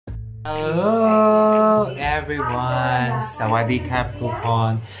Hello everyone! Sawadee krap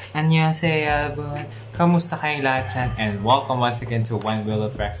kupon! Annyeonghaseyo everyone! Kamusta kayong lahat dyan? And welcome once again to One Wheel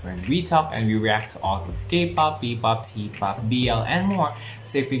of Rex, where we talk and we react to all things K-pop, P-pop, T-pop, BL, and more.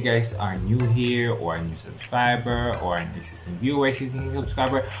 So if you guys are new here, or a new subscriber, or an existing viewer, existing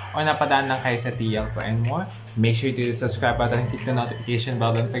subscriber, or napadaan lang kayo sa TL ko and more, make sure to hit the subscribe button and click the notification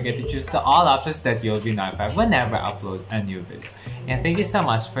bell. Don't forget to choose the all options that you'll be notified whenever I upload a new video. And thank you so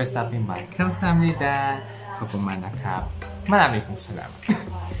much for stopping by. Kamsahamnida, kapumanakap. Marami pong salamat.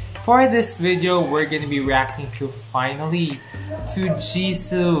 For this video, we're gonna be reacting to finally to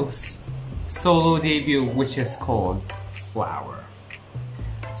Jisoo's solo debut, which is called Flower.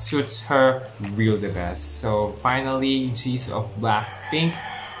 Suits her real the best. So finally, Jisoo of BLACKPINK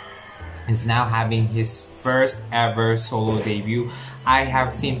is now having his first ever solo debut. I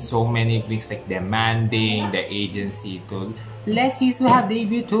have seen so many blinks like demanding the agency to let Jisoo have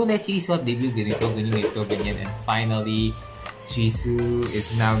debut too, let Jisoo have debut, ganito, ganyan. And finally, Jisoo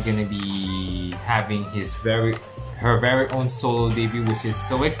is now gonna be having her very own solo debut, which is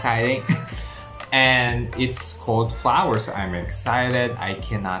so exciting. And it's called Flower, so I'm excited. I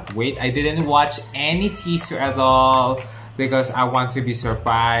cannot wait. I didn't watch any teaser at all because I want to be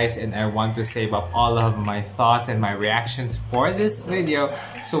surprised and I want to save up all of my thoughts and my reactions for this video.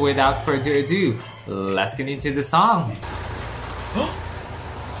 So without further ado, let's get into the song.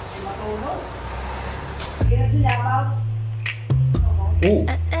 Ooh.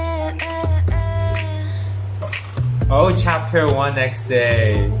 Oh, chapter 1 next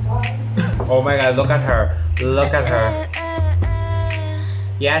day. Oh my god, look at her. Look at her.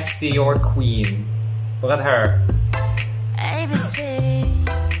 Yes, Dior Queen. Look at her.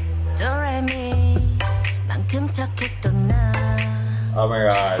 Oh my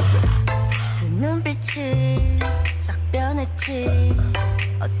god.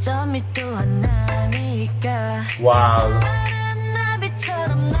 Wow.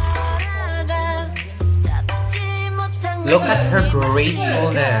 Look at her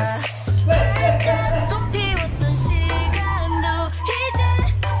gracefulness.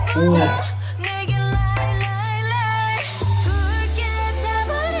 Ooh.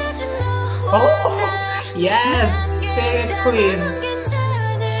 Oh, yes, sing it, queen.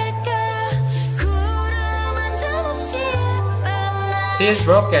 She is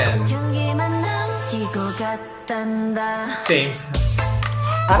broken. Same.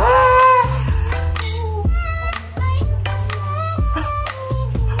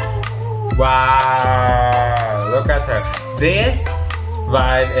 Wow, look at her. This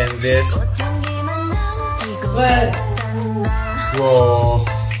vibe and this. Whoa.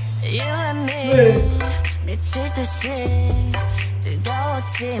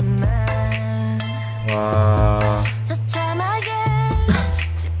 Wow.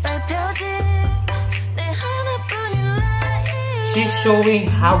 She's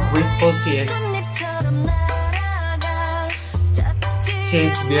showing how graceful she is.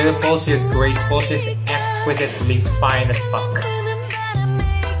 She's beautiful, she's graceful, she's exquisitely fine as fuck.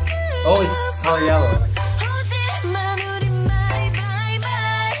 Oh, it's color yellow.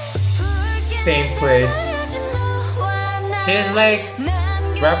 Same place. She's like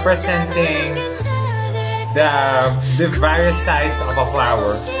representing the various sides of a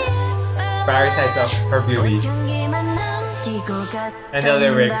flower. Various sides of her beauty. And the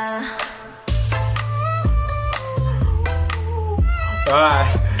lyrics.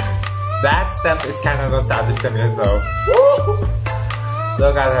 That step is kind of nostalgic to me though. Woo!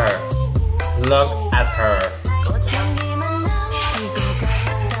 Look at her. Look at her.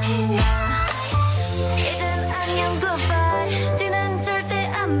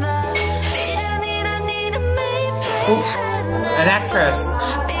 Ooh, an actress.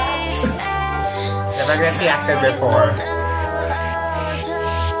 Never guess she acted before.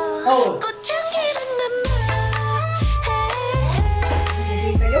 Oh.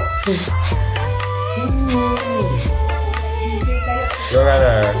 Look at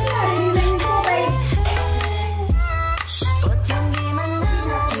her.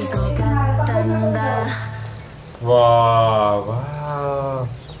 Wow, wow.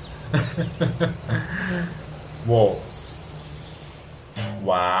 Whoa.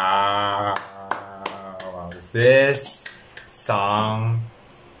 Wow. This song,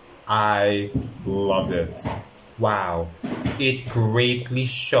 I loved it. Wow. It greatly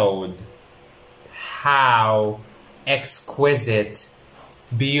showed how exquisite,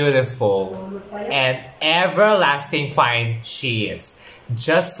 beautiful, and everlasting fine she is.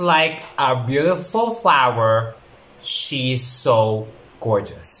 Just like a beautiful flower, she's so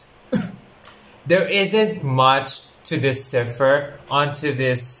gorgeous. There isn't much to this cipher, onto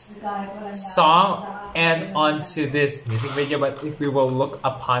this song, and onto this music video. But if we will look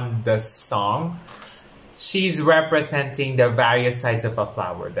upon the song, she's representing the various sides of a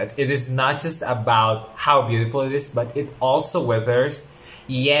flower. That it is not just about how beautiful it is, but it also withers.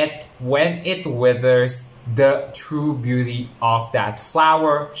 Yet when it withers, the true beauty of that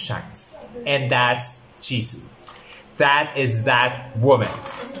flower shines. And that's Jisoo. That is that woman.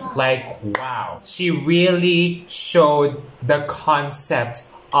 Like, wow. She really showed the concept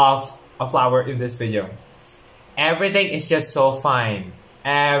of a flower in this video. Everything is just so fine.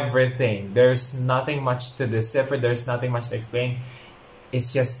 Everything. There's nothing much to decipher. There's nothing much to explain.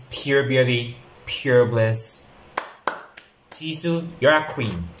 It's just pure beauty, pure bliss. Jisoo, you're a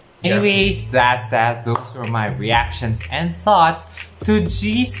queen. Anyways, that's that. Those were my reactions and thoughts to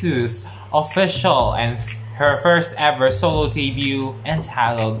Jisoo's official and her first ever solo debut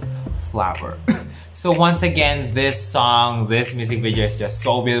entitled Flower. So once again, this song, this music video is just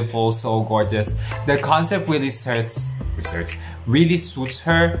so beautiful, so gorgeous. The concept really really suits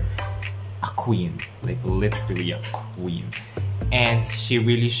her. A queen, like literally a queen. And she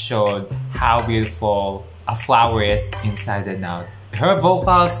really showed how beautiful a flower is inside and out. Her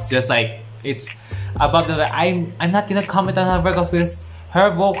vocals, just like, it's above the... I'm not gonna comment on her vocals because her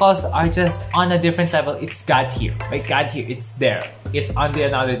vocals are just on a different level. It's God tier. Like God tier, it's there. It's on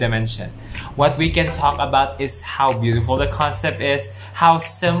another dimension. What we can talk about is how beautiful the concept is, how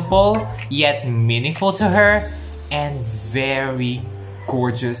simple yet meaningful to her, and very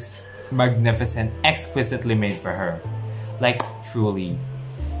gorgeous, magnificent, exquisitely made for her. Like, truly.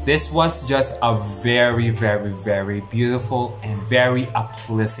 This was just a very, very, very beautiful and very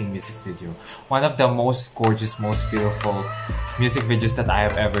uplifting music video. One of the most gorgeous, most beautiful music videos that I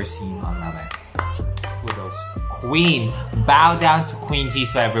have ever seen on my life. Kudos. Queen. Bow down to Queen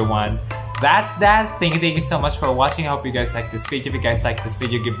Jisoo, everyone. That's that. Thank you so much for watching. I hope you guys like this video. If you guys like this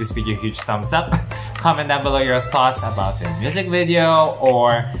video, give this video a huge thumbs up. Comment down below your thoughts about the music video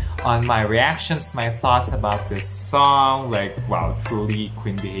or on my reactions, my thoughts about this song. Like, wow, truly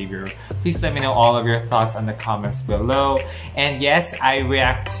queen behavior. Please let me know all of your thoughts on the comments below. And yes, I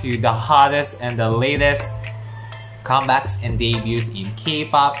react to the hottest and the latest comebacks and debuts in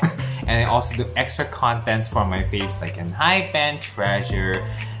K-pop. And I also do extra contents for my faves like Hypen, Treasure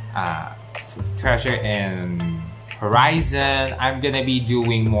and Horizon. I'm gonna be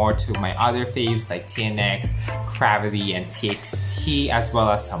doing more to my other faves like TNX, Gravity, and TXT, as well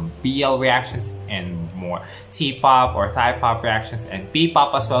as some BL reactions and more T-pop or Thai pop reactions and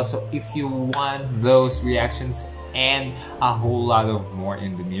B-pop as well. So if you want those reactions and a whole lot of more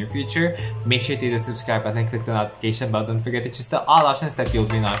in the near future, make sure to hit the subscribe button and click the notification bell. Don't forget to choose the all options that you'll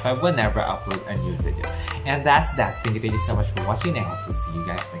be notified whenever I upload a new video. And that's that. Thank you so much for watching, and I hope to see you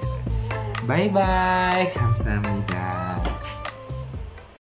guys next time. Bye bye! 감사합니다.